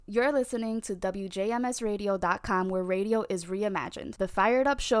You're listening to WJMSradio.com, where radio is reimagined. The Fired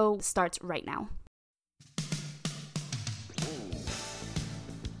Up Show starts right now.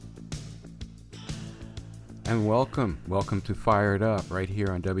 And welcome to Fired Up right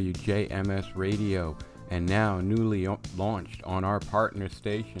here on WJMS Radio, and now newly launched on our partner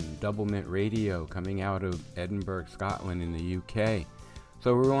station, Double Mint Radio, coming out of Edinburgh, Scotland in the UK.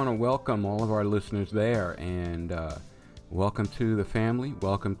 So we want to welcome all of our listeners there, and welcome to the family.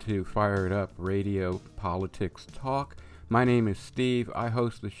 Welcome to Fired Up Radio Politics Talk. My name is Steve. I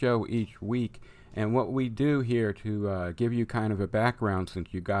host the show each week, and what we do here to give you kind of a background,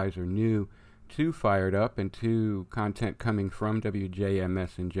 since you guys are new to Fired Up and to content coming from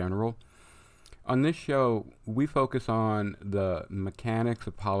WJMS in general. On this show, we focus on the mechanics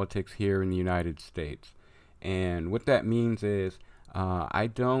of politics here in the United States. And what that means is I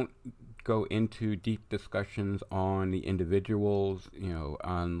don't go into deep discussions on the individuals,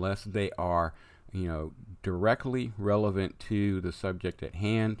 unless they are, directly relevant to the subject at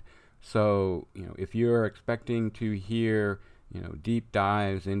hand. So, if you're expecting to hear deep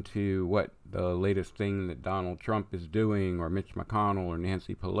dives into what the latest thing that Donald Trump is doing, or Mitch McConnell, or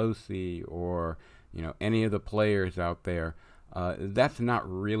Nancy Pelosi, or, any of the players out there, that's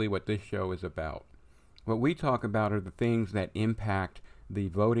not really what this show is about. What we talk about are the things that impact the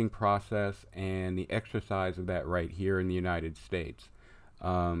voting process and the exercise of that right here in the United States.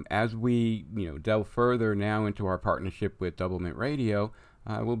 As we, delve further now into our partnership with Double Mint Radio,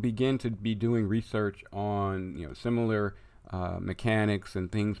 we'll begin to be doing research on, similar mechanics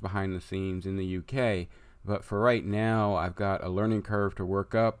and things behind the scenes in the UK. But for right now, I've got a learning curve to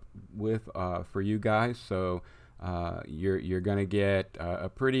work up with for you guys. So you're going to get a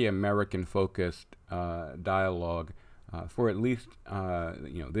pretty American-focused dialogue for at least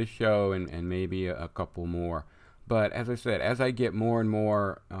this show and maybe a couple more. But as I said, as I get more and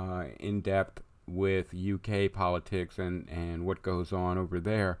more in depth with UK politics and what goes on over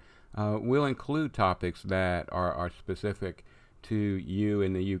there, we'll include topics that are specific to you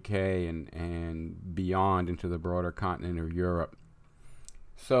in the UK and beyond into the broader continent of Europe.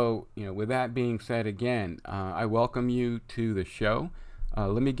 So, with that being said, again, I welcome you to the show.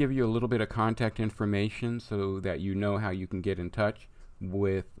 Let me give you a little bit of contact information so that you know how you can get in touch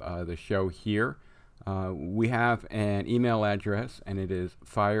with the show here. We have an email address, and it is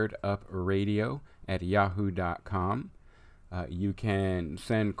firedupradio@yahoo.com. You can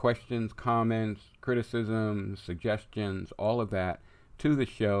send questions, comments, criticisms, suggestions, all of that to the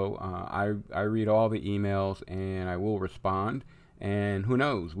show. I read all the emails and I will respond. And who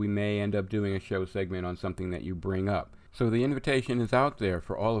knows, we may end up doing a show segment on something that you bring up. So the invitation is out there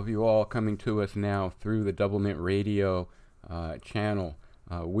for all of you all coming to us now through the Double Mint Radio channel.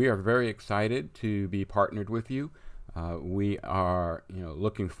 We are very excited to be partnered with you. We are,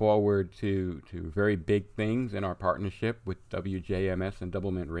 looking forward to very big things in our partnership with WJMS and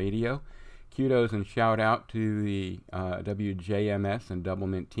Double Mint Radio. Kudos and shout out to the WJMS and Double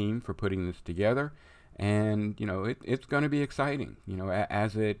Mint team for putting this together. And, it's going to be exciting,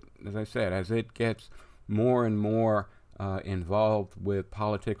 as it gets more and more involved with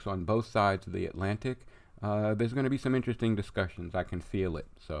politics on both sides of the Atlantic. There's going to be some interesting discussions. I can feel it.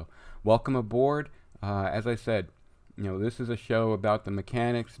 So welcome aboard. As I said, this is a show about the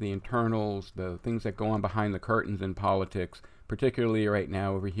mechanics, the internals, the things that go on behind the curtains in politics, particularly right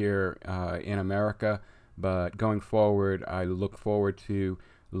now over here in America. But going forward, I look forward to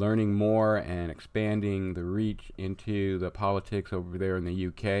learning more and expanding the reach into the politics over there in the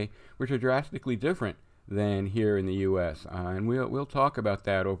UK, which are drastically different than here in the US. And we'll talk about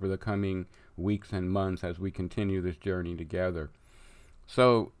that over the coming weeks and months as we continue this journey together.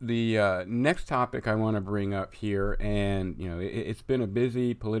 So the next topic I want to bring up here, and it's been a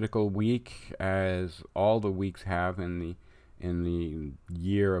busy political week, as all the weeks have in the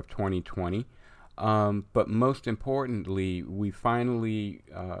year of 2020. But most importantly, we finally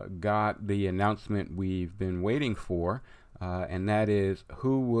got the announcement we've been waiting for, and that is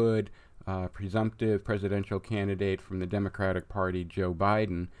who would presumptive presidential candidate from the Democratic Party, Joe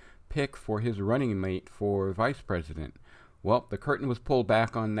Biden, pick for his running mate for vice president. Well, the curtain was pulled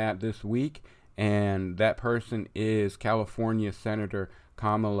back on that this week, and that person is California Senator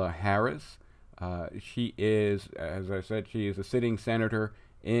Kamala Harris. She is, as I said, she is a sitting senator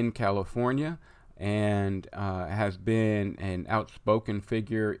in California and has been an outspoken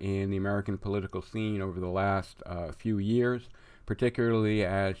figure in the American political scene over the last few years, particularly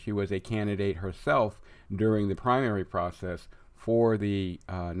as she was a candidate herself during the primary process for the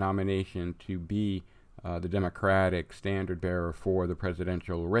nomination to be the Democratic standard bearer for the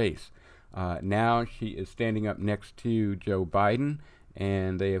presidential race. Now she is standing up next to Joe Biden,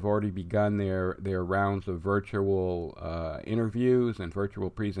 and they have already begun their rounds of virtual interviews and virtual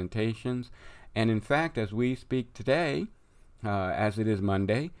presentations. And in fact, as we speak today, as it is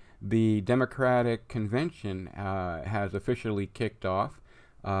Monday, the Democratic Convention has officially kicked off.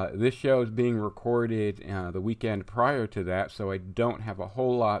 This show is being recorded the weekend prior to that, so I don't have a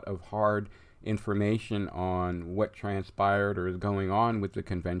whole lot of hard information on what transpired or is going on with the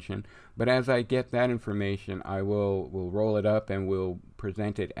convention. But as I get that information, I will roll it up and we'll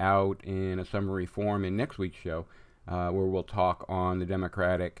present it out in a summary form in next week's show, where we'll talk on the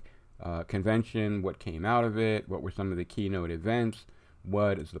Democratic convention, what came out of it, what were some of the keynote events,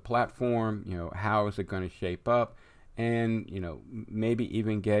 what is the platform, how is it going to shape up, and maybe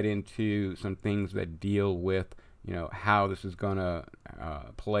even get into some things that deal with how this is going to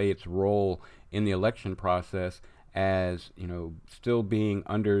play its role in the election process, as still being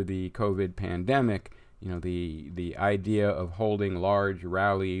under the COVID pandemic. The idea of holding large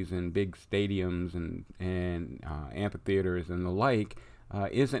rallies in big stadiums and amphitheaters and the like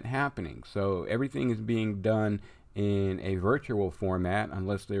isn't happening. So everything is being done in a virtual format,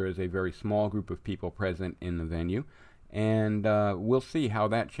 unless there is a very small group of people present in the venue, and we'll see how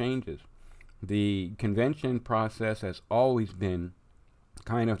that changes. The convention process has always been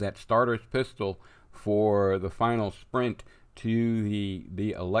kind of that starter's pistol for the final sprint to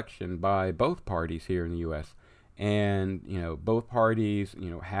the election by both parties here in the U.S. And both parties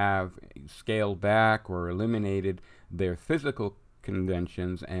have scaled back or eliminated their physical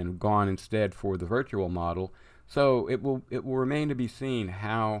conventions and gone instead for the virtual model. So it will remain to be seen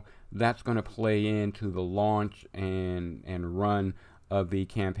how that's going to play into the launch and run of the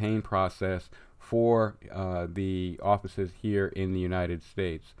campaign process for the offices here in the United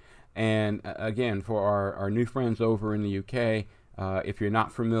States. And again, for our new friends over in the UK, if you're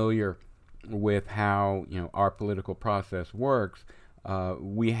not familiar with how our political process works,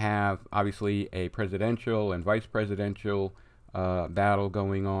 we have obviously a presidential and vice presidential battle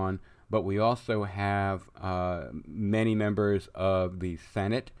going on, but we also have many members of the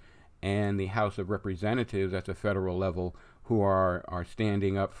Senate and the House of Representatives at the federal level who are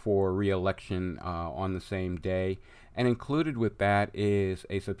standing up for re-election on the same day. And included with that is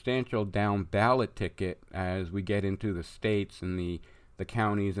a substantial down ballot ticket as we get into the states and the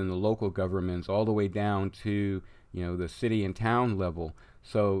counties and the local governments, all the way down to the city and town level.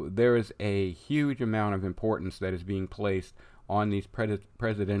 So there is a huge amount of importance that is being placed on these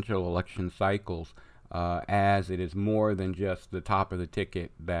presidential election cycles, as it is more than just the top of the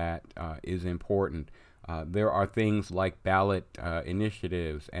ticket that is important. There are things like ballot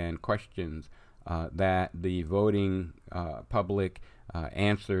initiatives and questions that the voting public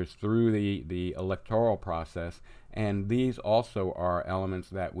answers through the electoral process, and these also are elements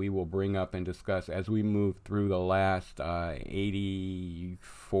that we will bring up and discuss as we move through the last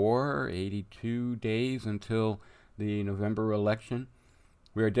 82 days until the November election.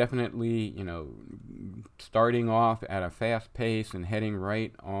 We are definitely, starting off at a fast pace and heading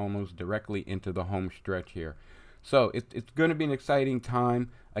right almost directly into the home stretch here. So it's going to be an exciting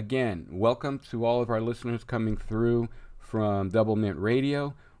time. Again, welcome to all of our listeners coming through from Double Mint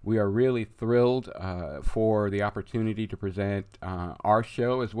Radio. We are really thrilled for the opportunity to present our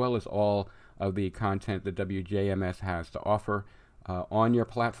show, as well as all of the content that WJMS has to offer on your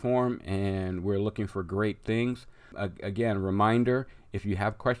platform, and we're looking for great things. Again, reminder, if you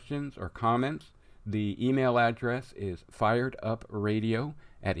have questions or comments, the email address is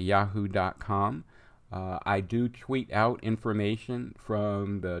firedupradio@yahoo.com. I do tweet out information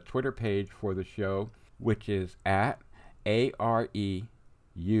from the Twitter page for the show, which is at AREUFIREDUP.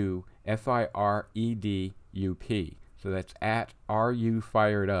 So that's at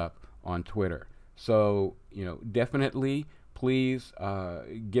RUFiredUp on Twitter. So, definitely please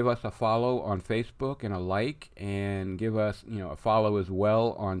give us a follow on Facebook and a like, and give us a follow as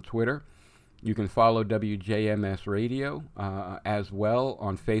well on Twitter. You can follow WJMS Radio as well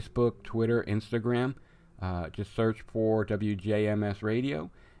on Facebook, Twitter, Instagram. Just search for WJMS Radio.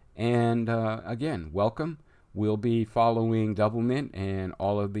 And again, welcome. We'll be following Double Mint and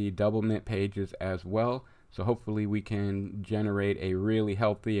all of the Double Mint pages as well. So hopefully we can generate a really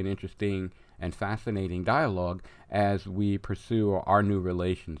healthy and interesting and fascinating dialogue as we pursue our new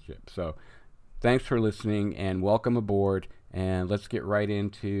relationship. So thanks for listening and welcome aboard. And let's get right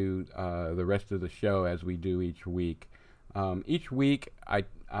into the rest of the show as we do each week. Each week I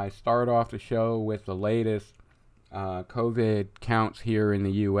start off the show with the latest COVID counts here in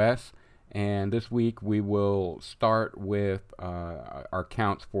the U.S., and this week we will start with our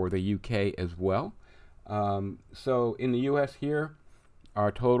counts for the UK as well. So in the U.S. here,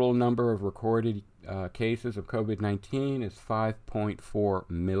 our total number of recorded cases of COVID-19 is 5.4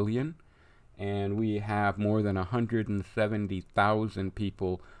 million, and we have more than 170,000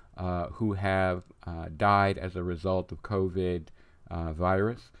 people who have died as a result of COVID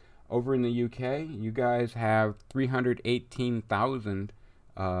virus. Over in the UK, you guys have 318,000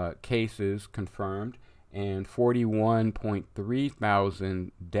 cases confirmed and 41.3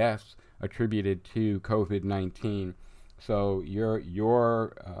 thousand deaths attributed to COVID-19. So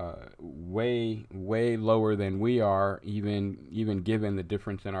you're way lower than we are, even given the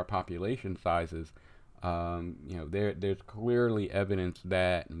difference in our population sizes. There's clearly evidence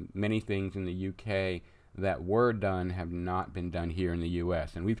that many things in the UK that were done have not been done here in the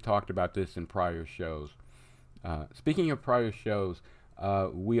U.S. And we've talked about this in prior shows. Speaking of prior shows,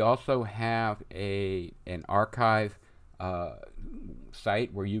 we also have an archive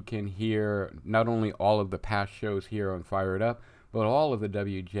site where you can hear not only all of the past shows here on Fire It Up, but all of the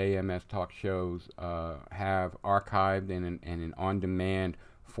WJMS talk shows have archived in an on-demand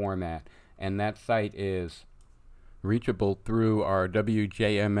format. And that site is reachable through our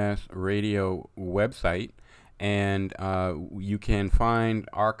WJMS radio website. And you can find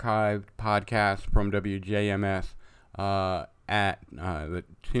archived podcasts from WJMS at the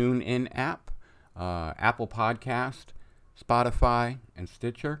TuneIn app, Apple Podcast, Spotify, and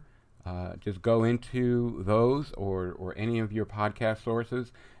Stitcher. Just go into those or any of your podcast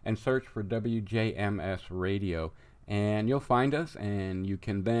sources and search for WJMS Radio. And you'll find us, and you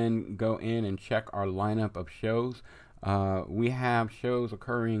can then go in and check our lineup of shows. We have shows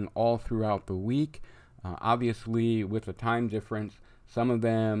occurring all throughout the week. Obviously, with the time difference, some of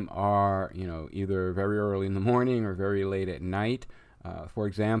them are, either very early in the morning or very late at night. For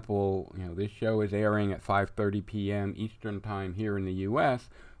example, this show is airing at 5:30 p.m. Eastern Time here in the U.S.,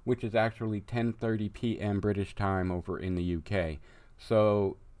 which is actually 10:30 p.m. British Time over in the UK.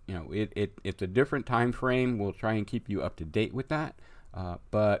 So, it's a different time frame. We'll try and keep you up to date with that.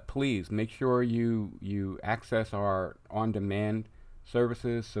 But please make sure you access our on-demand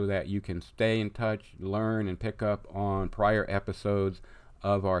services so that you can stay in touch, learn, and pick up on prior episodes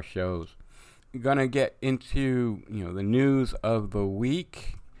of our shows. We're going to get into the news of the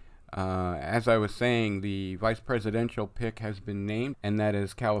week. As I was saying, the vice presidential pick has been named, and that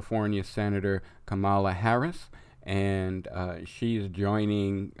is California Senator Kamala Harris. And she is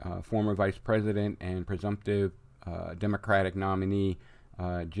joining former Vice President and presumptive Democratic nominee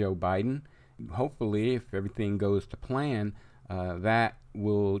Joe Biden. Hopefully, if everything goes to plan, that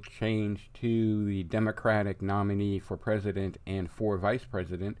will change to the Democratic nominee for president and for vice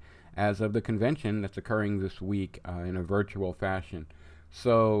president as of the convention that's occurring this week in a virtual fashion.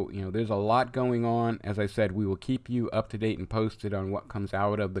 So, there's a lot going on. As I said, we will keep you up to date and posted on what comes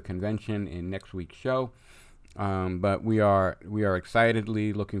out of the convention in next week's show. But we are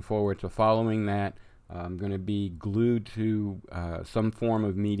excitedly looking forward to following that. I'm going to be glued to some form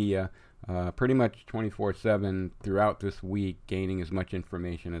of media pretty much 24/7 throughout this week, gaining as much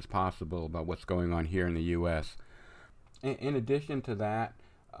information as possible about what's going on here in the U.S. In addition to that,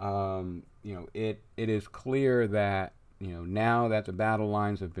 it is clear that now that the battle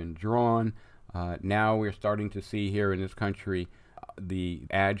lines have been drawn, now we're starting to see here in this country the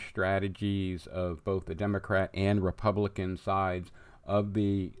ad strategies of both the Democrat and Republican sides of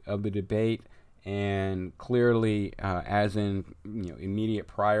the debate, and clearly, as in immediate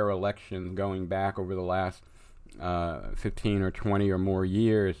prior elections going back over the last 15 or 20 or more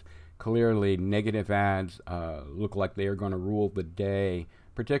years, clearly negative ads look like they are going to rule the day,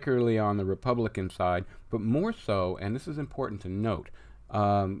 particularly on the Republican side, but more so, and this is important to note,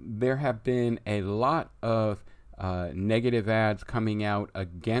 there have been a lot of negative ads coming out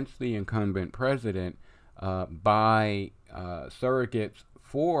against the incumbent president by surrogates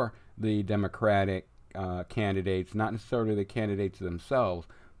for the Democratic candidates, not necessarily the candidates themselves,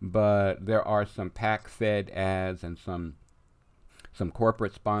 but there are some PAC-fed ads and some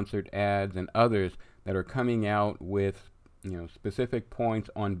corporate-sponsored ads and others that are coming out with specific points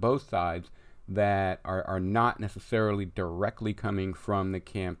on both sides that are not necessarily directly coming from the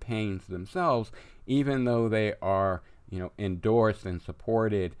campaigns themselves, even though they are endorsed and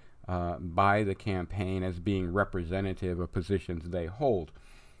supported by the campaign as being representative of positions they hold.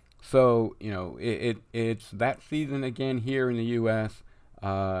 So it's that season again here in the U.S.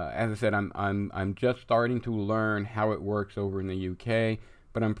 As I said, I'm just starting to learn how it works over in the UK,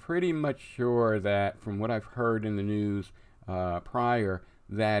 but I'm pretty much sure that from what I've heard in the news prior,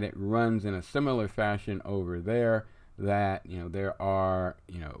 that it runs in a similar fashion over there, that there are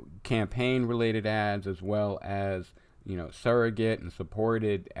campaign related ads as well as surrogate and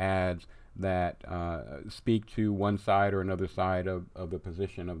supported ads that speak to one side or another side of the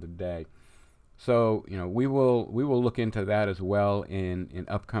position of the day. So we will look into that as well in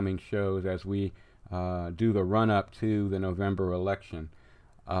upcoming shows as we do the run up to the November election.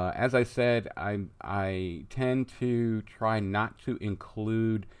 As I said, I tend to try not to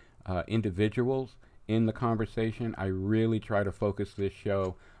include individuals in the conversation. I really try to focus this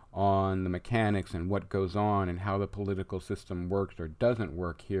show on the mechanics and what goes on and how the political system works or doesn't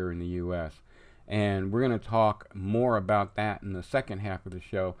work here in the U.S. And we're going to talk more about that in the second half of the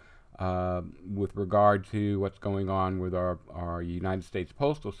show with regard to what's going on with our United States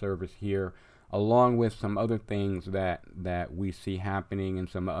Postal Service here, along with some other things that we see happening and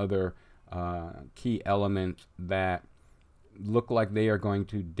some other key elements that look like they are going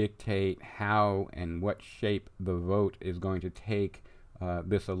to dictate how and what shape the vote is going to take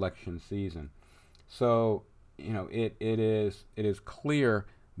this election season. So, it is clear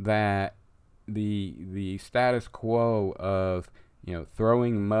that the status quo of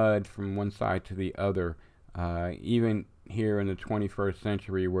throwing mud from one side to the other, even here in the 21st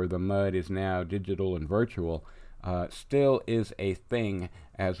century where the mud is now digital and virtual, still is a thing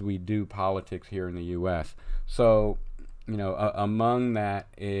as we do politics here in the U.S. So, among that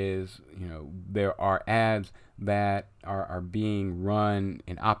is, there are ads that are being run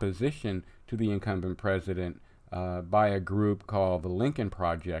in opposition to the incumbent president by a group called the Lincoln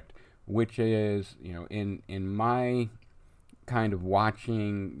Project, which is, in my kind of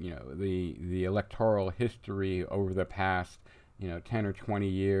watching, the electoral history over the past, 10 or 20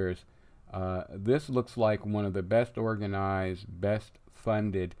 years, this looks like one of the best organized, best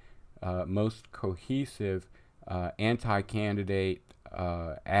funded, most cohesive anti-candidate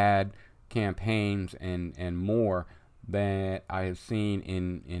ad campaigns and more that I have seen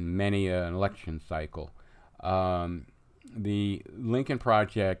in many an election cycle. The Lincoln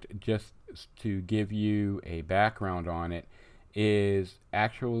Project, just to give you a background on it, is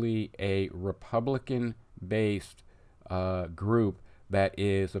actually a Republican-based group that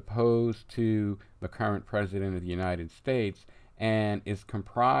is opposed to the current president of the United States and is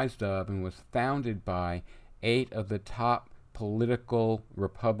comprised of and was founded by 8 of the top political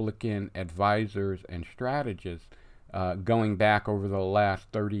Republican advisors and strategists going back over the last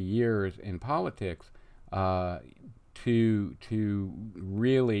 30 years in politics to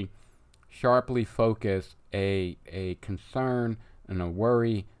really sharply focus a concern and a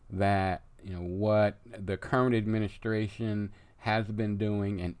worry that what the current administration has been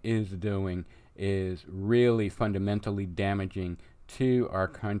doing and is doing is really fundamentally damaging to our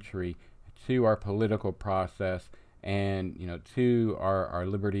country, to our political process, and to our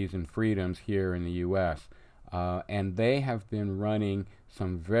liberties and freedoms here in the U.S. And they have been running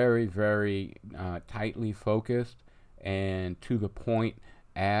some very, very tightly focused and to the point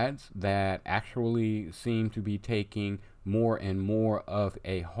ads that actually seem to be taking more and more of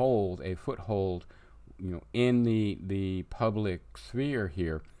a foothold, in the public sphere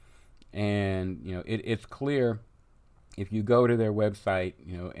here. And it's clear if you go to their website,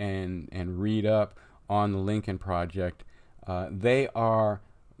 and read up on the Lincoln Project, they are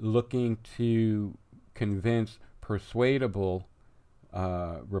looking to convince persuadable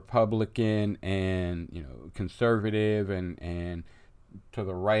Republican and conservative and to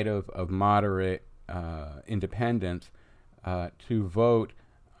the right of moderate independents to vote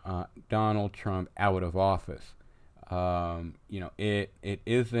Donald Trump out of office. It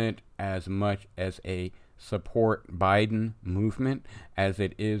isn't as much as a support Biden movement as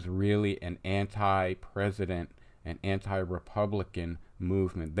it is really an anti-president and anti-Republican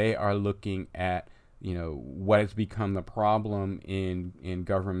movement. They are looking at what has become the problem in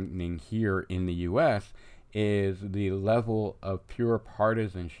governing here in the U.S. is the level of pure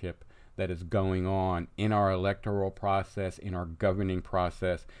partisanship that is going on in our electoral process, in our governing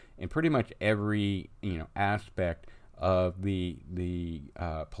process, in pretty much every aspect of the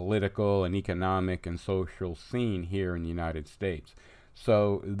political and economic and social scene here in the United States.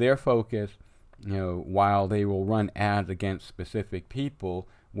 So their focus, while they will run ads against specific people,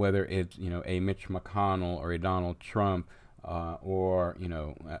 whether it's a Mitch McConnell or a Donald Trump or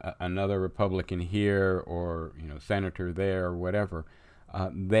another Republican here or senator there or whatever,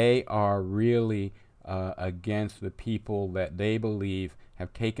 they are really against the people that they believe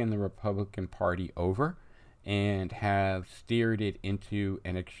have taken the Republican Party over and have steered it into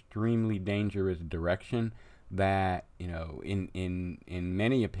an extremely dangerous direction that, in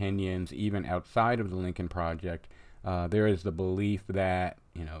many opinions, even outside of the Lincoln Project, there is the belief that,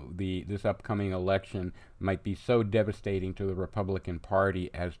 this upcoming election might be so devastating to the Republican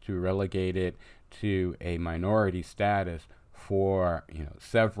Party as to relegate it to a minority status for,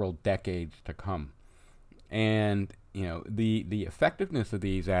 several decades to come. And the effectiveness of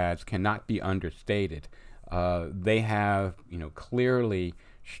these ads cannot be understated. They have, clearly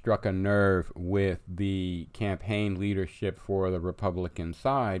struck a nerve with the campaign leadership for the Republican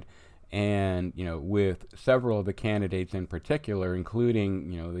side, and, with several of the candidates in particular,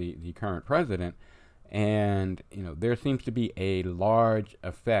 including, the current president. And, there seems to be a large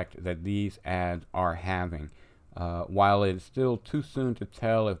effect that these ads are having. While it's still too soon to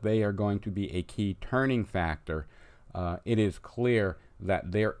tell if they are going to be a key turning factor, it is clear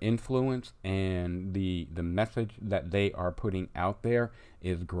that their influence and the message that they are putting out there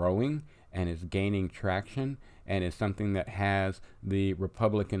is growing and is gaining traction, and is something that has the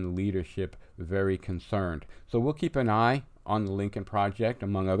Republican leadership very concerned. So we'll keep an eye on the Lincoln Project,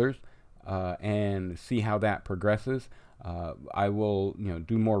 among others, and see how that progresses. I will,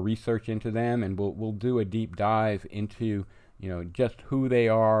 do more research into them, and we'll do a deep dive into, just who they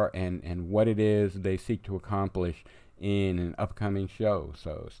are and what it is they seek to accomplish in an upcoming show.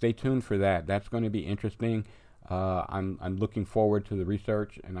 So stay tuned for that. That's going to be interesting. I'm looking forward to the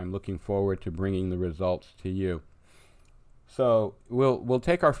research, and I'm looking forward to bringing the results to you. So we'll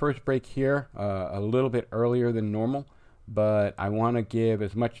take our first break here a little bit earlier than normal, but I want to give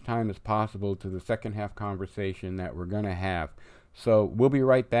as much time as possible to the second half conversation that we're going to have. So we'll be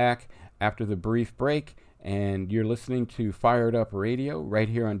right back after the brief break, and you're listening to Fired Up Radio right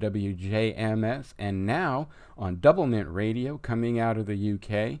here on WJMS, and now on Doublemint Radio coming out of the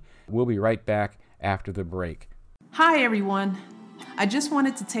UK. We'll be right back after the break. Hi, everyone. I just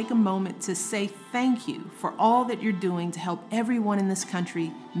wanted to take a moment to say thank you for all that you're doing to help everyone in this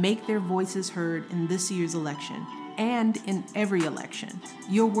country make their voices heard in this year's election and in every election.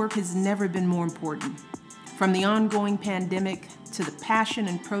 Your work has never been more important. From the ongoing pandemic to the passion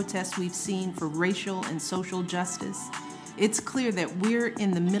and protest we've seen for racial and social justice, it's clear that we're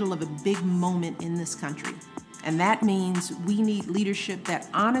in the middle of a big moment in this country. And that means we need leadership that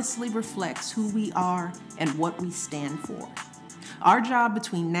honestly reflects who we are and what we stand for. Our job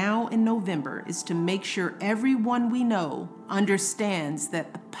between now and November is to make sure everyone we know understands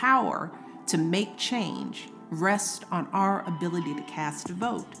that the power to make change rests on our ability to cast a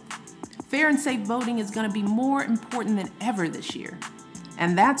vote. Fair and safe voting is going to be more important than ever this year.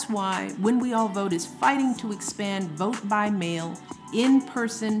 And that's why When We All Vote is fighting to expand vote by mail,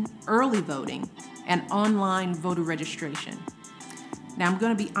 in-person early voting, and online voter registration. Now, I'm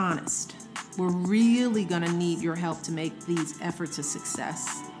going to be honest. We're really going to need your help to make these efforts a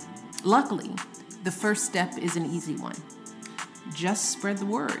success. Luckily, the first step is an easy one. Just spread the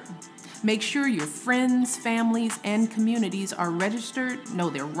word. Make sure your friends, families, and communities are registered, know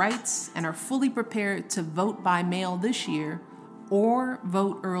their rights, and are fully prepared to vote by mail this year or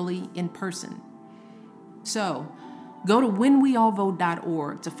vote early in person. So, go to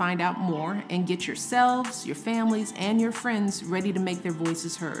whenweallvote.org to find out more and get yourselves, your families, and your friends ready to make their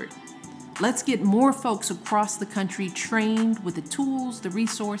voices heard. Let's get more folks across the country trained with the tools, the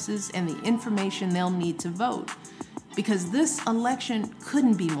resources, and the information they'll need to vote, because this election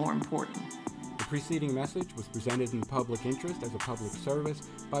couldn't be more important. The preceding message was presented in public interest as a public service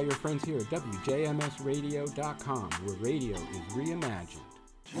by your friends here at WJMSradio.com, where radio is reimagined.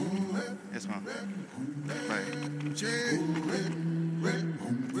 Yes, ma'am.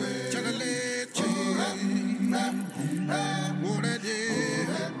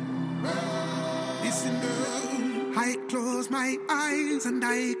 I close my eyes and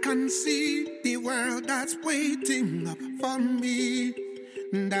I can see the world that's waiting up for me,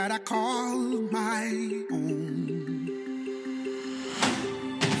 that I call my own.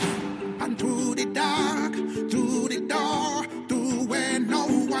 And through the dark, through the door, through where no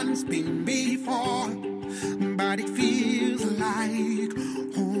one's been before, but it feels like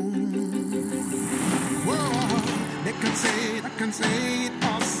home. Whoa, they can say it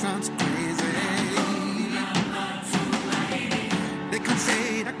all sounds crazy. They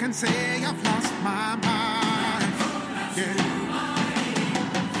can say I've lost my mind. Yeah.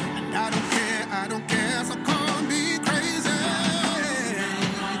 And I don't care, so call me crazy.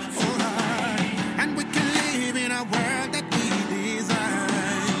 Oh, and we can live in a world that we design.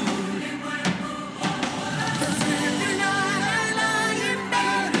 'Cause every night I lie in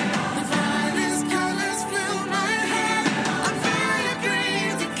bed, the brightest colors fill my head. I'm full of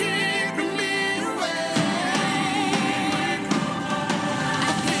dreams that keep me awake.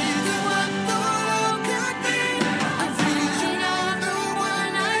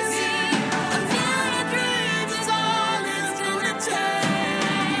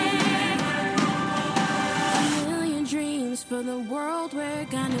 For the world we're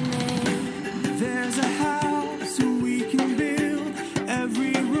gonna make. There's a house we can build.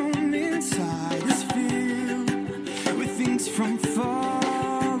 Every room inside is filled.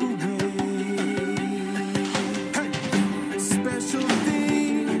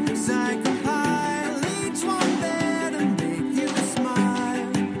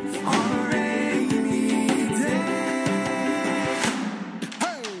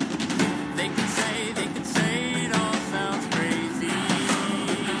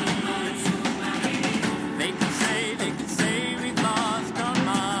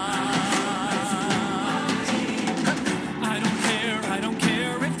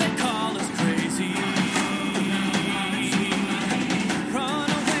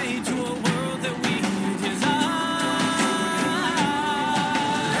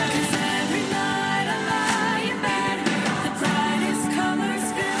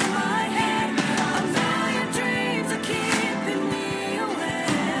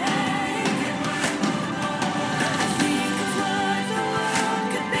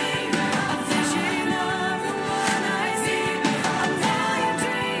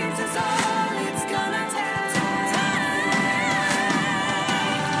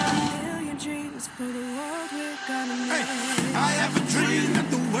 Hey, I have a dream that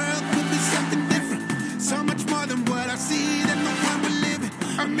the world could be something different. So much more than what I see, than the one we're living.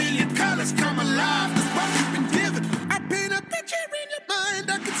 A million colors come alive, that's what we've been given. I paint a picture in your mind,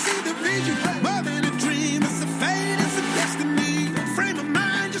 I can see the vision. More than a dream, it's a fate, it's a destiny. Frame of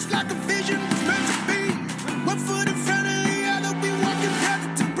mind, just like a vision, it's meant to be. One foot in front of the other, we walking brother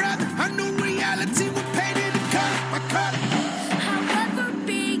to brother. I know reality, we're painted in color by color. However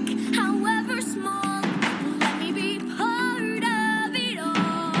big, however small, let me be part of it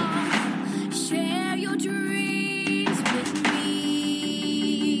all. Share your dreams with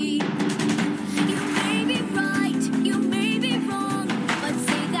me. You may be right, you may be wrong, but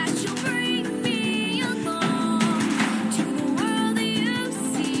say that you'll bring me along to the world that you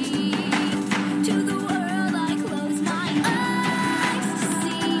see, to the world I close my eyes to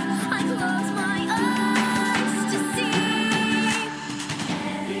see. I close my eyes to see.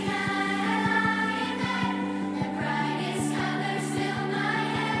 Every night I lie in bed, the brightest colors fill my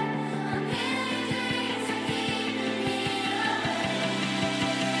head. A million dreams are keeping me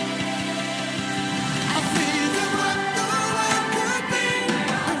A vision what the world could be.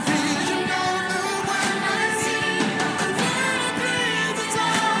 A vision of the one I see. A million dreams, it's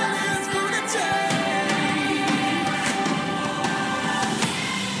all it's gonna take.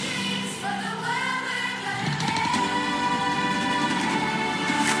 dreams for the world we're gonna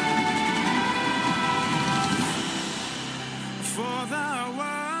For the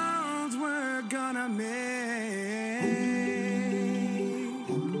world we're gonna make.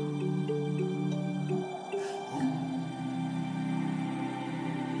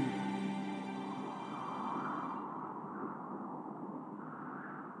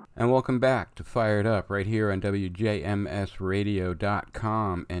 And welcome back to Fired Up right here on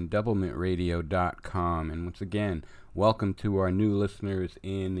WJMSradio.com and DoubleMintRadio.com. And once again, welcome to our new listeners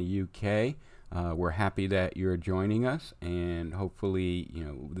in the UK. We're happy that you're joining us, and hopefully,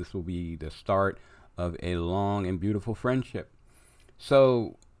 this will be the start of a long and beautiful friendship.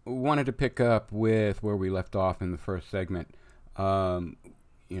 So, wanted to pick up with where we left off in the first segment. In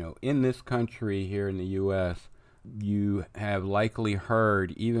this country here in the U.S., you have likely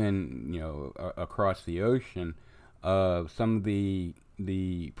heard, even across the ocean, of some of the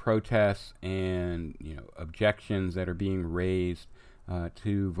protests and objections that are being raised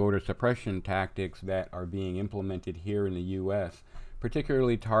to voter suppression tactics that are being implemented here in the U.S.,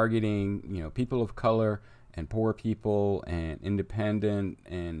 particularly targeting people of color and poor people and independent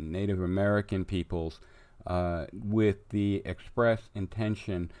and Native American peoples, with the express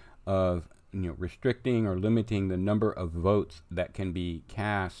intention of restricting or limiting the number of votes that can be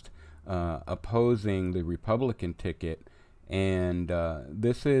cast opposing the Republican ticket. And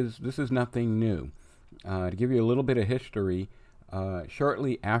this is nothing new. To give you a little bit of history,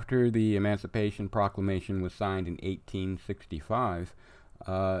 shortly after the Emancipation Proclamation was signed in 1865,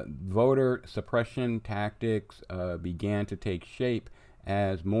 voter suppression tactics began to take shape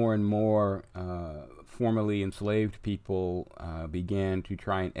as more and more formerly enslaved people began to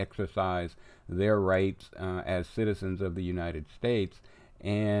try and exercise their rights as citizens of the United States.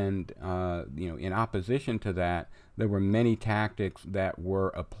 And in opposition to that, there were many tactics that were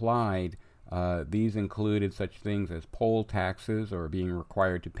applied. These included such things as poll taxes, or being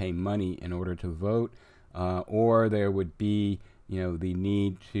required to pay money in order to vote, or there would be the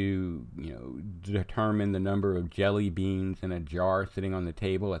need to determine the number of jelly beans in a jar sitting on the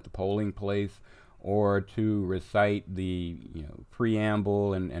table at the polling place, or to recite the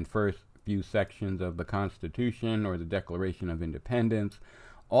preamble and first few sections of the Constitution or the Declaration of Independence.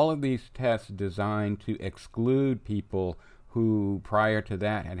 All of these tests designed to exclude people who prior to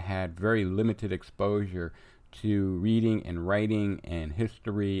that had had very limited exposure to reading and writing and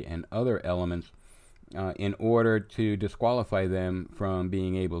history and other elements, in order to disqualify them from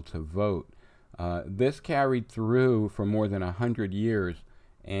being able to vote. This carried through for more than 100 years,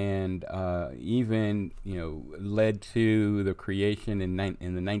 and even led to the creation in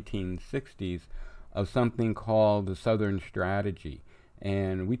the 1960s of something called the Southern Strategy.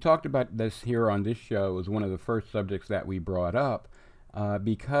 And we talked about this here on this show as one of the first subjects that we brought up,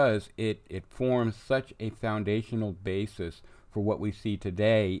 because it forms such a foundational basis for what we see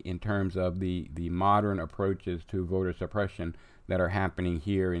today in terms of the modern approaches to voter suppression that are happening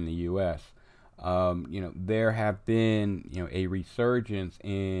here in the U.S. There have been a resurgence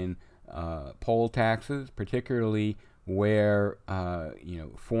in poll taxes, particularly where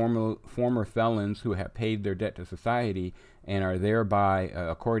former felons who have paid their debt to society and are thereby,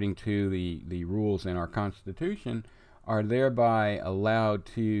 according to the rules in our Constitution, are thereby allowed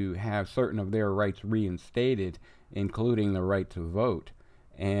to have certain of their rights reinstated, including the right to vote.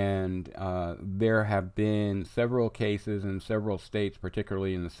 And there have been several cases in several states,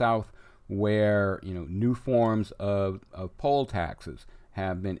 particularly in the South, where new forms of poll taxes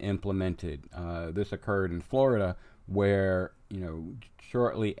have been implemented. This occurred in Florida, where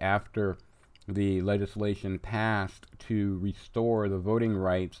shortly after the legislation passed to restore the voting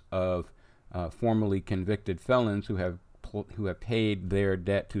rights of formerly convicted felons who have paid their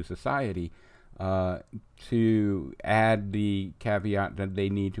debt to society, to add the caveat that they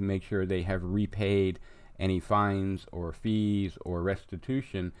need to make sure they have repaid any fines or fees or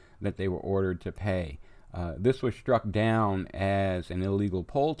restitution that they were ordered to pay. This was struck down as an illegal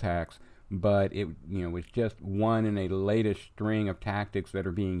poll tax, but it was just one in a latest string of tactics that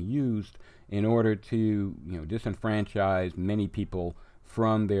are being used in order to disenfranchise many people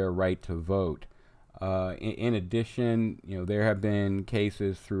from their right to vote. In addition, there have been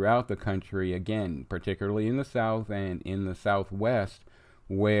cases throughout the country, again, particularly in the South and in the Southwest,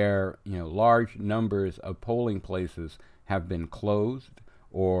 where large numbers of polling places have been closed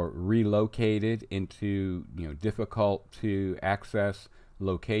or relocated into difficult to access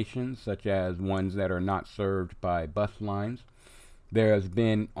locations, such as ones that are not served by bus lines. There has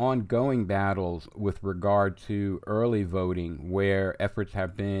been ongoing battles with regard to early voting, where efforts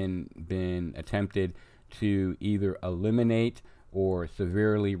have been attempted to either eliminate or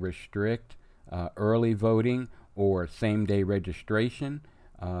severely restrict early voting or same-day registration.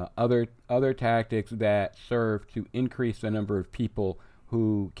 Other tactics that serve to increase the number of people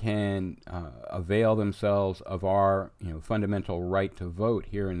who can avail themselves of our fundamental right to vote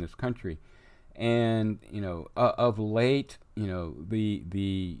here in this country. And of late,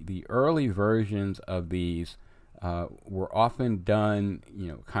 the early versions of these were often done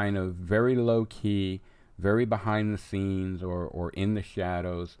kind of very low key, very behind the scenes, or in the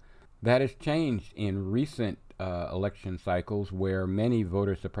shadows. That has changed in recent election cycles, where many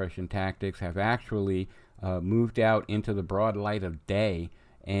voter suppression tactics have actually moved out into the broad light of day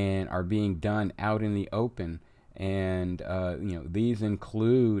and are being done out in the open. And these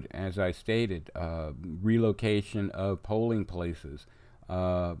include, as I stated, relocation of polling places,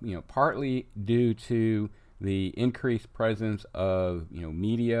 partly due to the increased presence of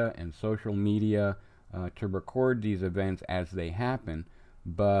media and social media to record these events as they happen.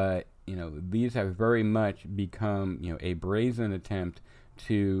 But these have very much become a brazen attempt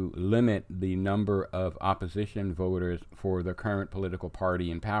to limit the number of opposition voters for the current political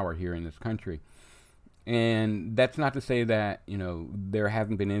party in power here in this country. And that's not to say that there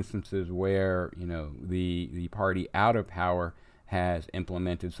haven't been instances where the party out of power has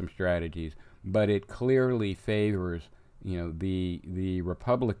implemented some strategies, but it clearly favors the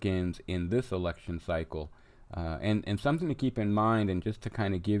Republicans in this election cycle. And something to keep in mind, and just to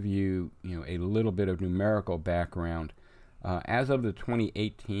kind of give you a little bit of numerical background, as of the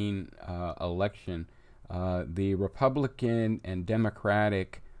 2018 election, the Republican and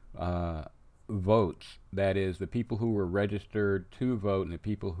Democratic votes, that is, the people who were registered to vote and the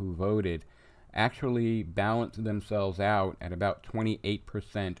people who voted, actually balanced themselves out at about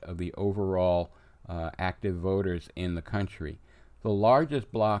 28% of the overall active voters in the country. The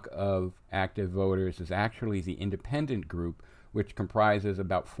largest block of active voters is actually the independent group, which comprises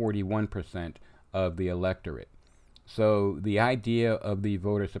about 41% of the electorate. So the idea of the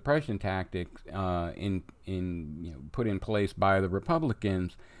voter suppression tactics put in place by the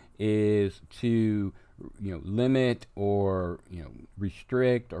Republicans is to limit or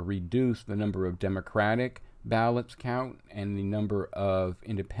restrict or reduce the number of Democratic ballots count and the number of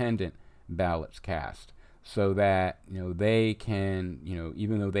independent ballots cast, so that they can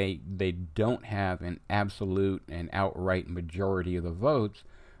even though they don't have an absolute and outright majority of the votes,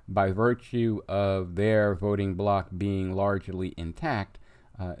 by virtue of their voting bloc being largely intact,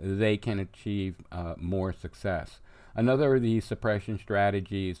 they can achieve more success. Another of these suppression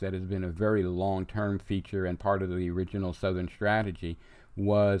strategies that has been a very long-term feature and part of the original Southern strategy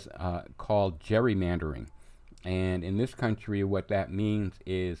was called gerrymandering. And in this country, what that means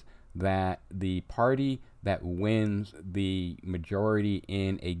is that the party that wins the majority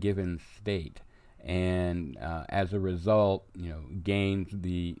in a given state and as a result, gains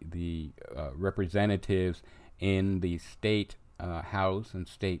the representatives in the state House and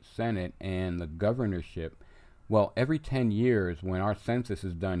state Senate and the governorship. Well, every 10 years, when our census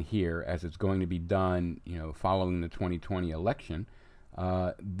is done here, as it's going to be done, following the 2020 election,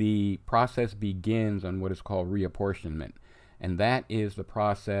 the process begins on what is called reapportionment. And that is the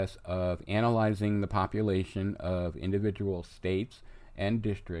process of analyzing the population of individual states and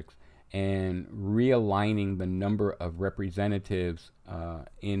districts and realigning the number of representatives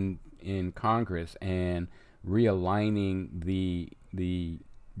in Congress and realigning the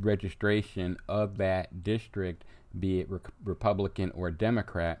registration of that district, be it Republican or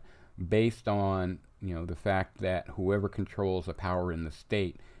Democrat, based on the fact that whoever controls the power in the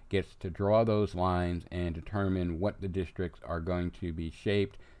state gets to draw those lines and determine what the districts are going to be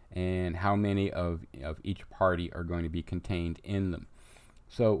shaped and how many of each party are going to be contained in them.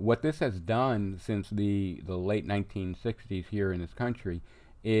 So what this has done since the late 1960s here in this country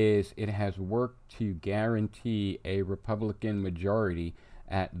is it has worked to guarantee a Republican majority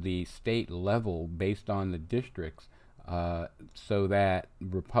at the state level based on the districts, so that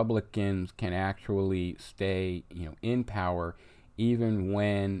Republicans can actually stay in power even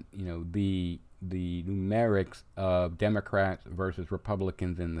when the numerics of Democrats versus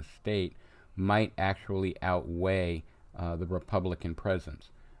Republicans in the state might actually outweigh the Republican presence.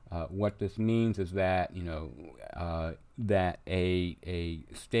 What this means is that that a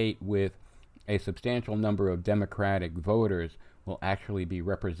state with a substantial number of Democratic voters will actually be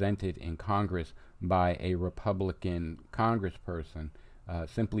represented in Congress by a Republican congressperson,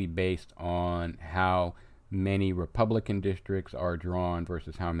 simply based on how many Republican districts are drawn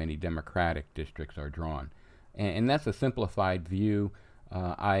versus how many Democratic districts are drawn. And that's a simplified view.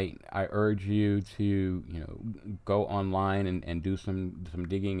 I urge you to go online and do some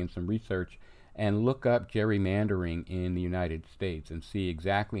digging and some research and look up gerrymandering in the United States and see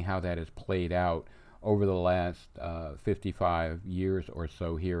exactly how that has played out over the last 55 years or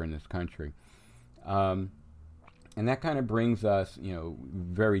so here in this country. And that kind of brings us,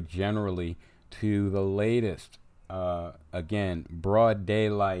 very generally to the latest, again, broad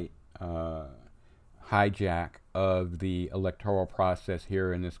daylight hijack of the electoral process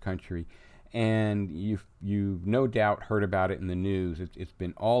here in this country. And you've no doubt heard about it in the news. It's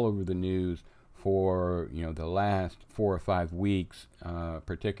been all over the news for the last 4 or 5 weeks,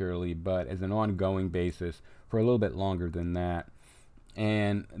 particularly, but as an ongoing basis for a little bit longer than that.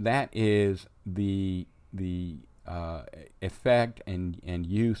 And that is the effect and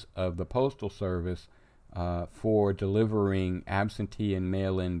use of the Postal Service for delivering absentee and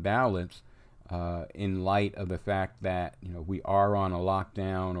mail-in ballots in light of the fact that we are on a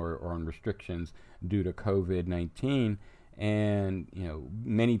lockdown or on restrictions due to COVID-19, and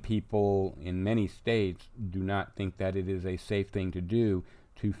many people in many states do not think that it is a safe thing to do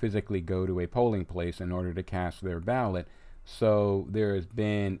to physically go to a polling place in order to cast their ballot. So there has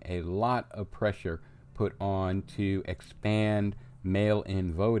been a lot of pressure put on to expand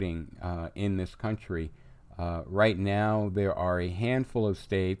mail-in voting in this country. Right now, there are a handful of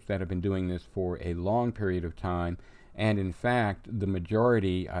states that have been doing this for a long period of time, and in fact, the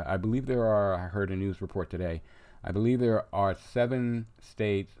majority, I believe there are, I heard a news report today, I believe there are 7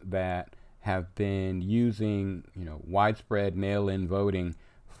 states that have been using, widespread mail-in voting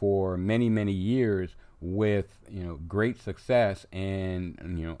for many, many years with, great success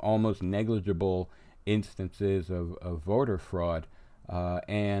and, almost negligible instances of voter fraud.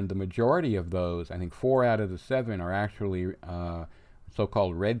 And the majority of those, I think 4 out of the 7 are actually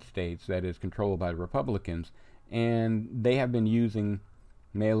so-called red states, that is controlled by the Republicans, and they have been using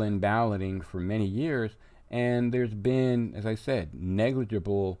mail-in balloting for many years, and there's been, as I said,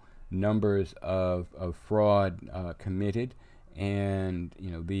 negligible numbers of fraud committed, and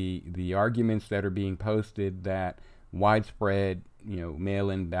the arguments that are being posted that widespread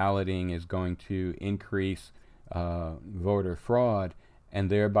mail-in balloting is going to increase voter fraud and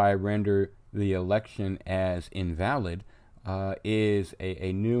thereby render the election as invalid is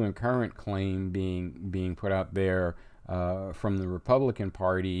a new and current claim being put out there from the Republican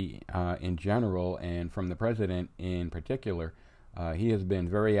Party in general and from the president in particular. He has been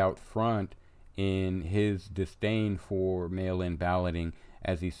very out front in his disdain for mail-in balloting,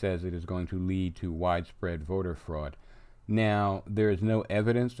 as he says it is going to lead to widespread voter fraud. Now, there is no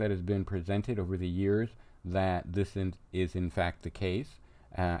evidence that has been presented over the years that this is in fact the case.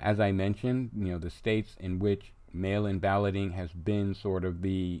 As I mentioned, the states in which mail-in balloting has been sort of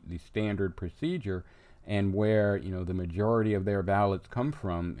the standard procedure, and where the majority of their ballots come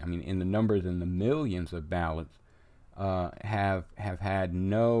from, in the numbers in the millions of ballots, have had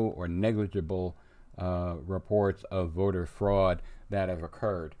no or negligible reports of voter fraud that have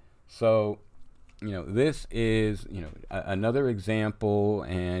occurred. So this is another example,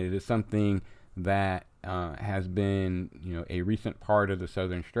 and it is something that has been a recent part of the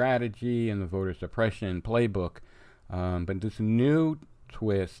Southern strategy and the voter suppression playbook. But this new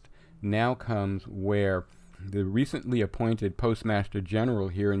twist now comes where the recently appointed Postmaster General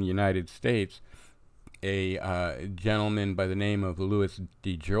here in the United States, a gentleman by the name of Louis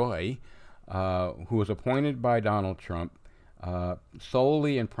DeJoy, who was appointed by Donald Trump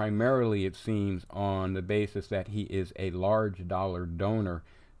solely and primarily, it seems, on the basis that he is a large dollar donor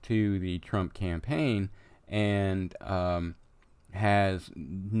to the Trump campaign and has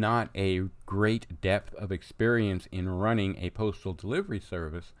not a great depth of experience in running a postal delivery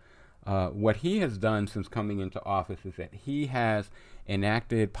service. What he has done since coming into office is that he has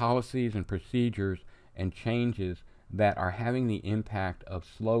enacted policies and procedures and changes that are having the impact of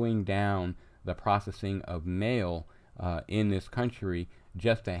slowing down the processing of mail in this country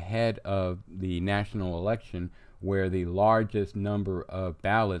just ahead of the national election, where the largest number of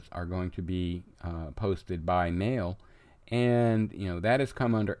ballots are going to be posted by mail. And, that has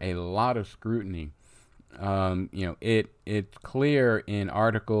come under a lot of scrutiny. It's clear in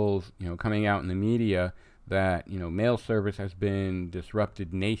articles, coming out in the media that, mail service has been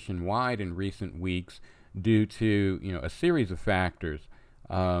disrupted nationwide in recent weeks due to, a series of factors.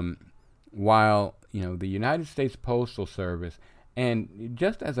 While, the United States Postal Service, and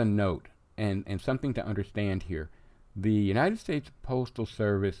just as a note, and something to understand here, the United States Postal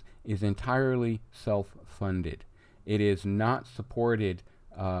Service is entirely self-funded. It is not supported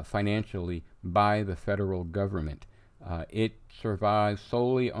financially by the federal government. It survives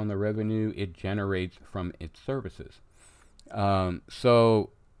solely on the revenue it generates from its services. It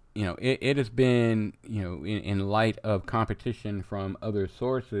has been, in light of competition from other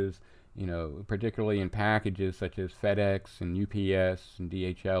sources, particularly in packages such as FedEx and UPS and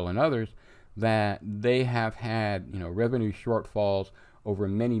DHL and others, that they have had, revenue shortfalls over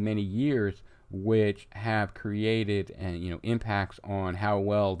many, many years, which have created impacts on how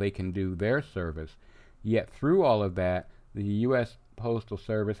well they can do their service. Yet through all of that, the U.S. Postal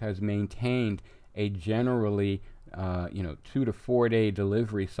Service has maintained a generally 2 to 4 day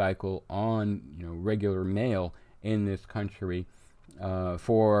delivery cycle on regular mail in this country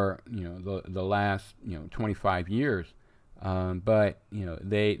for the last 25 years. But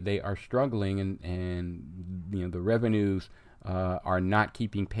they are struggling, and the revenues are not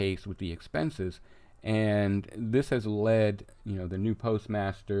keeping pace with the expenses, and this has led the new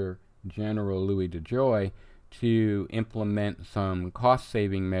Postmaster General Louis DeJoy to implement some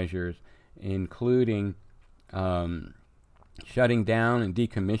cost-saving measures, including shutting down and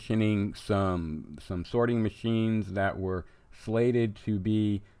decommissioning some sorting machines that were slated to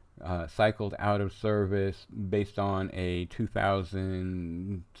be cycled out of service based on a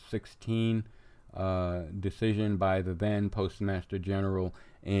 2016 decision by the then Postmaster General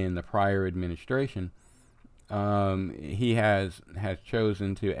in the prior administration. He has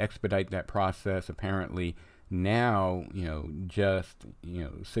chosen to expedite that process apparently now, just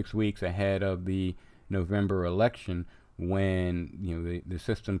 6 weeks ahead of the November election, when the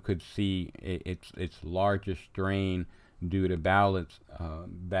system could see its largest strain due to ballots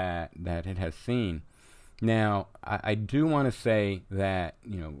that it has seen. Now, I do want to say that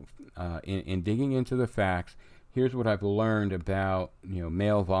in digging into the facts, here's what I've learned about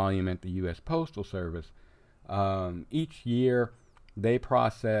mail volume at the U.S. Postal Service. Each year, they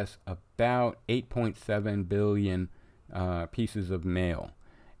process about 8.7 billion pieces of mail,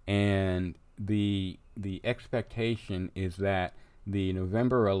 and the expectation is that the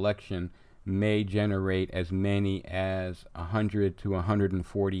November election may generate as many as 100 to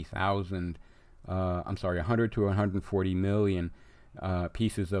 140 million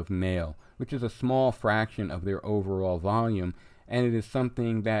pieces of mail, which is a small fraction of their overall volume. And it is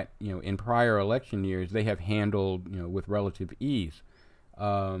something that, in prior election years, they have handled, with relative ease.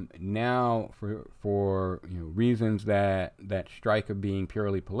 Now, for reasons that strike of being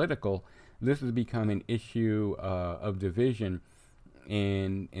purely political, this has become an issue of division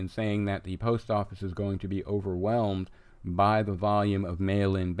in saying that the post office is going to be overwhelmed by the volume of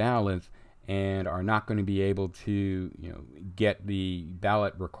mail-in ballots and are not going to be able to, get the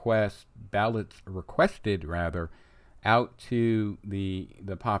ballots requested out to the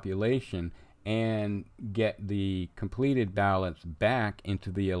population and get the completed ballots back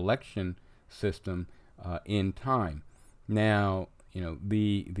into the election system in time. Now,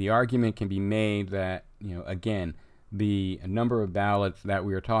 the argument can be made that, again, the number of ballots that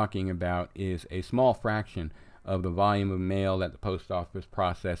we are talking about is a small fraction of the volume of mail that the post office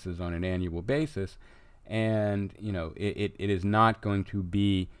processes on an annual basis, and it is not going to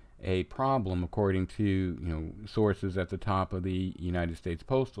be a problem according to sources at the top of the United States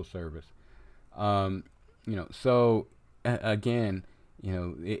Postal Service. So again,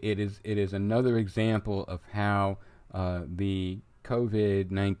 it is another example of how the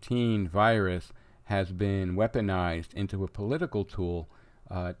COVID-19 virus has been weaponized into a political tool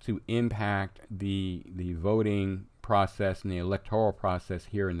to impact the voting process and the electoral process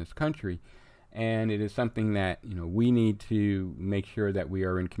here in this country. And it is something that we need to make sure that we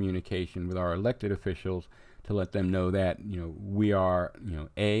are in communication with our elected officials to let them know that, we are,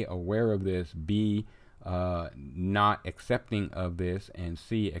 A, aware of this, B, not accepting of this, and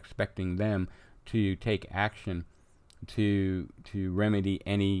C, expecting them to take action to remedy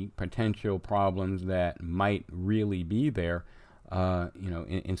any potential problems that might really be there,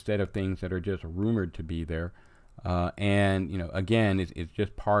 instead of things that are just rumored to be there. And again, it's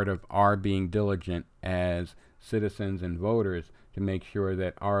just part of our being diligent as citizens and voters to make sure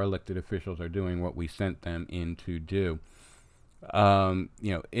that our elected officials are doing what we sent them in to do.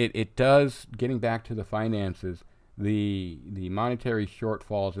 It does, getting back to the finances, the monetary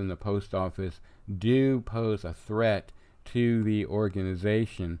shortfalls in the post office do pose a threat to the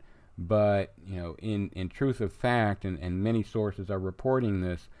organization, but in truth of fact, and many sources are reporting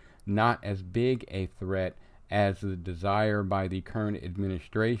this, not as big a threat as the desire by the current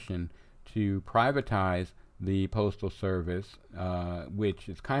administration to privatize the Postal Service, which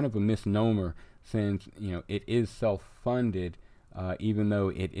is kind of a misnomer since it is self-funded, even though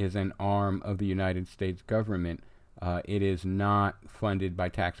it is an arm of the United States government. It is not funded by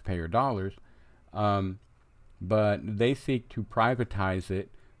taxpayer dollars, but they seek to privatize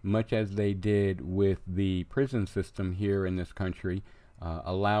it, much as they did with the prison system here in this country,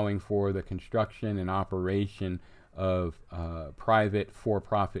 allowing for the construction and operation of private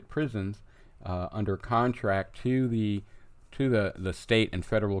for-profit prisons under contract to the state and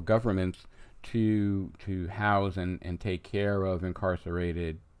federal governments to house and take care of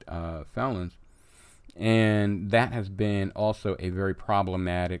incarcerated felons. And that has been also a very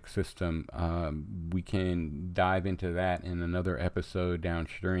problematic system. We can dive into that in another episode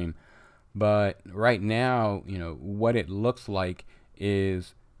downstream. But right now, what it looks like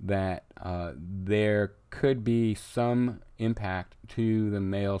is that there could be some impact to the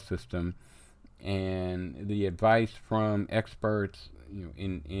mail system, and the advice from experts,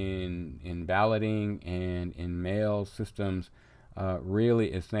 in balloting and in mail systems,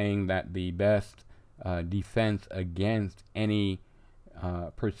 really is saying that the best defense against any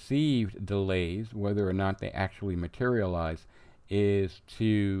perceived delays, whether or not they actually materialize, is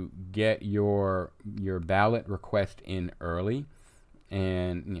to get your ballot request in early.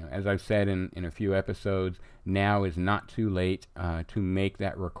 And as I've said in a few episodes, now is not too late to make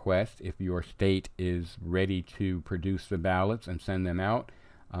that request. If your state is ready to produce the ballots and send them out,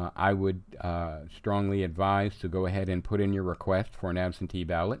 I would strongly advise to go ahead and put in your request for an absentee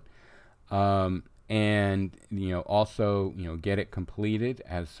ballot. And also get it completed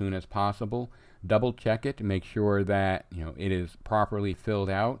as soon as possible. Double check it to make sure that it is properly filled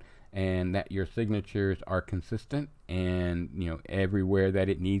out and that your signatures are consistent, and everywhere that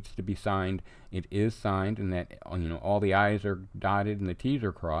it needs to be signed, it is signed, and that all the I's are dotted and the T's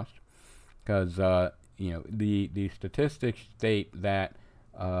are crossed. Because the statistics state that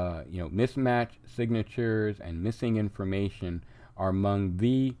mismatched signatures and missing information are among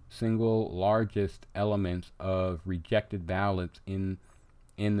the single largest elements of rejected ballots in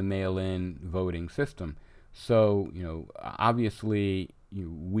the mail-in voting system. So obviously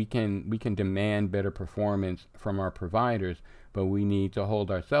we can demand better performance from our providers, but we need to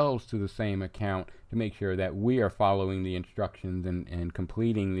hold ourselves to the same account to make sure that we are following the instructions and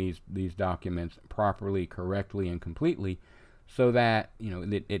completing these documents properly, correctly, and completely, so that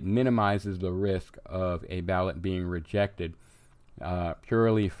it minimizes the risk of a ballot being rejected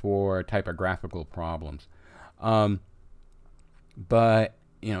purely for typographical problems. But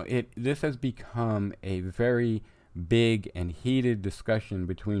this has become a very big and heated discussion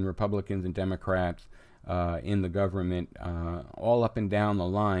between Republicans and Democrats in the government, all up and down the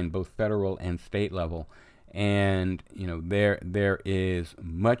line, both federal and state level. And there is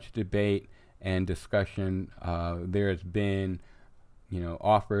much debate and discussion. There's been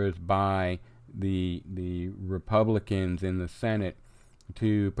offers by the Republicans in the Senate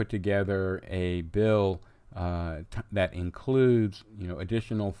to put together a bill that includes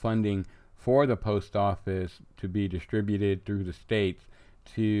additional funding for the post office to be distributed through the states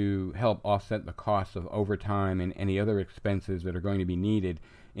to help offset the costs of overtime and any other expenses that are going to be needed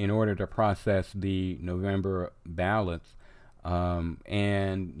in order to process the November ballots.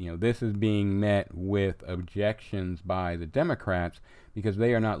 And this is being met with objections by the Democrats because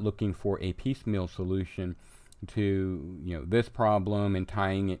they are not looking for a piecemeal solution to this problem and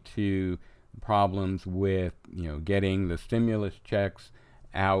tying it to problems with getting the stimulus checks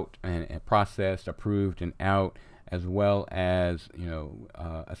out and processed, approved, and out, as well as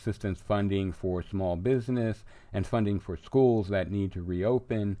assistance funding for small business and funding for schools that need to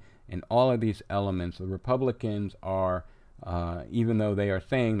reopen, and all of these elements. The Republicans are, even though they are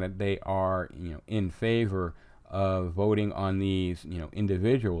saying that they are in favor of voting on these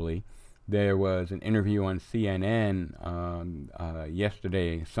individually, there was an interview on CNN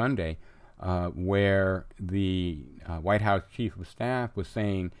yesterday, Sunday, where the White House Chief of Staff was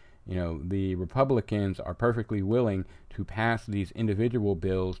saying, the Republicans are perfectly willing to pass these individual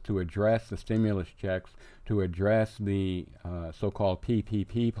bills to address the stimulus checks, to address the so-called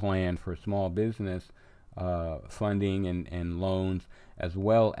PPP plan for small business funding and loans, as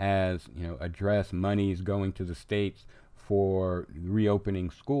well as address monies going to the states for reopening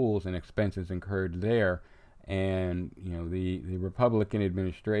schools and expenses incurred there. And the Republican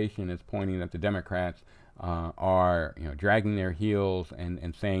administration is pointing that the Democrats are dragging their heels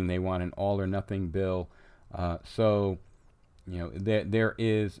and saying they want an all or nothing bill. So there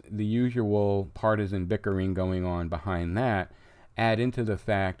is the usual partisan bickering going on behind that. Add into the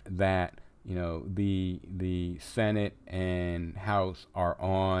fact that the Senate and House are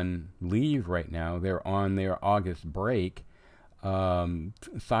on leave right now. They're on their August break.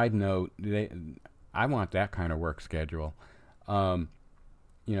 Side note, I want that kind of work schedule.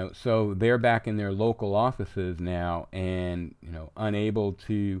 So they're back in their local offices now, and unable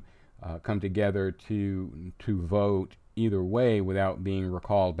to come together to vote either way without being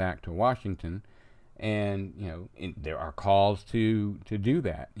recalled back to Washington. And there are calls to do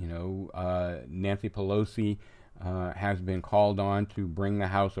that. Nancy Pelosi has been called on to bring the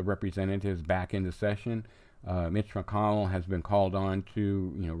House of Representatives back into session. Mitch McConnell has been called on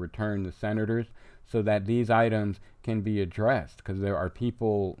to return the senators so that these items can be addressed, because there are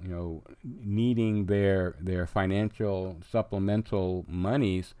people needing their financial supplemental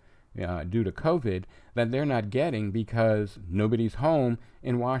monies due to COVID that they're not getting because nobody's home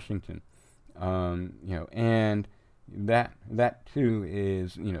in Washington. And that too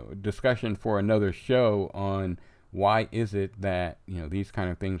is discussion for another show on why is it that these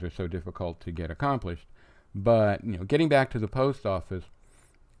kind of things are so difficult to get accomplished. But getting back to the post office,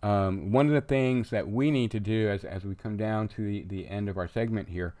 one of the things that we need to do as we come down to the end of our segment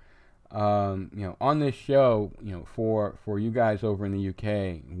here, on this show, for you guys over in the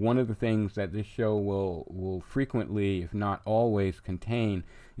UK, one of the things that this show will frequently, if not always, contain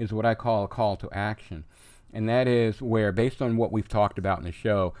is what I call a call to action. And that is where, based on what we've talked about in the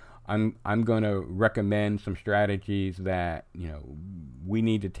show, I'm going to recommend some strategies that we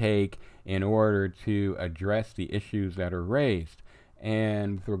need to take in order to address the issues that are raised.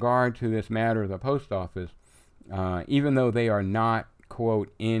 And with regard to this matter of the post office, even though they are not,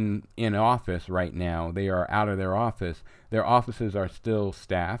 quote, in office right now, they are out of their office, their offices are still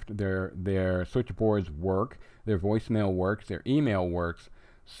staffed, their switchboards work, their voicemail works, their email works.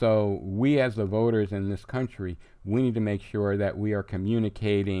 So we as the voters in this country, we need to make sure that we are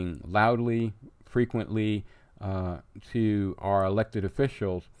communicating loudly, frequently to our elected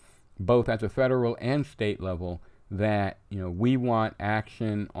officials, both at the federal and state level, that we want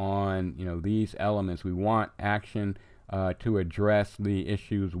action on these elements. We want action to address the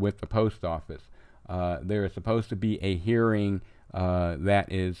issues with the post office. There is supposed to be a hearing that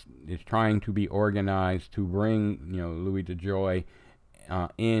is trying to be organized to bring Louis DeJoy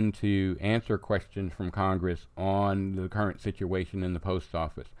in to answer questions from Congress on the current situation in the post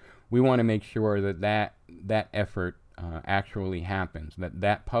office. We want to make sure that effort actually happens,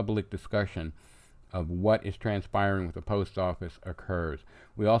 that public discussion of what is transpiring with the post office occurs.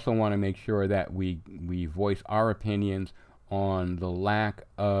 We also want to make sure that we voice our opinions on the lack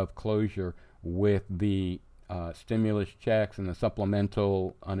of closure with the stimulus checks and the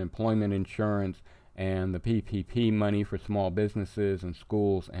supplemental unemployment insurance and the PPP money for small businesses and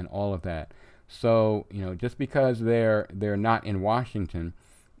schools and all of that. So, just because they're not in Washington,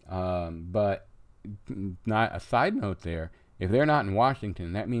 but not a side note there, if they're not in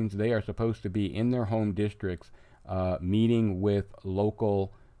Washington, that means they are supposed to be in their home districts, meeting with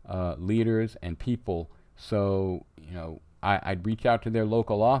local leaders and people. So, I'd reach out to their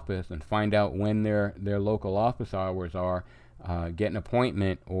local office and find out when their local office hours are, get an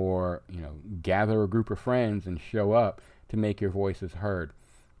appointment, or gather a group of friends and show up to make your voices heard.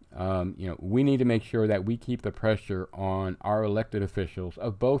 We need to make sure that we keep the pressure on our elected officials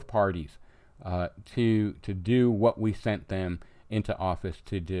of both parties to do what we sent them into office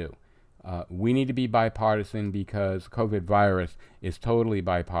to do. We need to be bipartisan because COVID virus is totally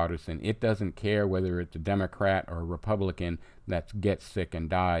bipartisan. It doesn't care whether it's a Democrat or a Republican that gets sick and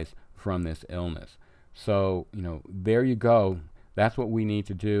dies from this illness. So, there you go. That's what we need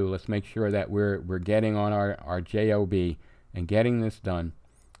to do. Let's make sure that we're getting on our JOB and getting this done.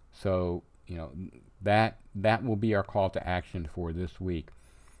 So, that will be our call to action for this week.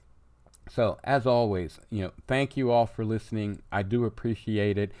 So, as always, thank you all for listening. I do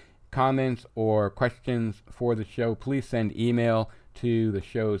appreciate it. comments or questions for the show, please send email to the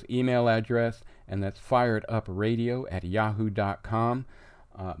show's email address, and that's firedupradio@yahoo.com.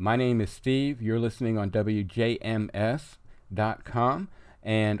 My name is Steve. You're listening on WJMS.com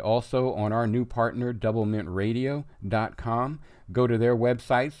and also on our new partner, DoubleMintRadio.com. Go to their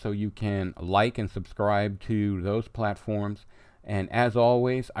website so you can like and subscribe to those platforms. And as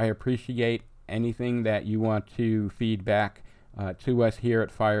always, I appreciate anything that you want to feed back to us here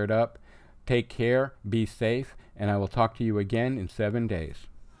at Fired Up. Take care, be safe, and I will talk to you again in 7 days.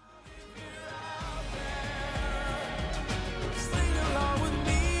 Sing along with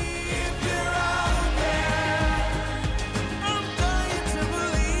me if you're out there. I'm dying to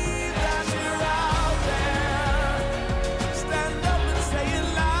believe that you're out there. Stand up and say it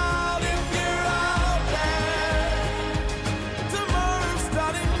loud if you're out there. Tomorrow's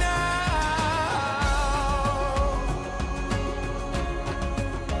starting now.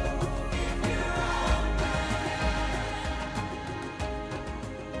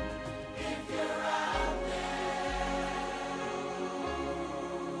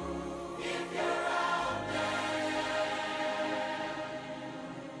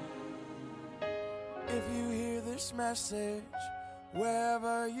 If you hear this message,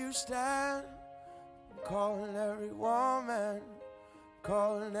 wherever you stand, I'm calling every woman,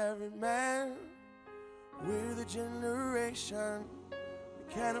 calling every man. We're the generation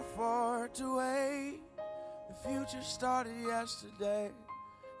we can't afford to wait. The future started yesterday,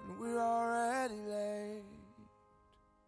 and we're already late.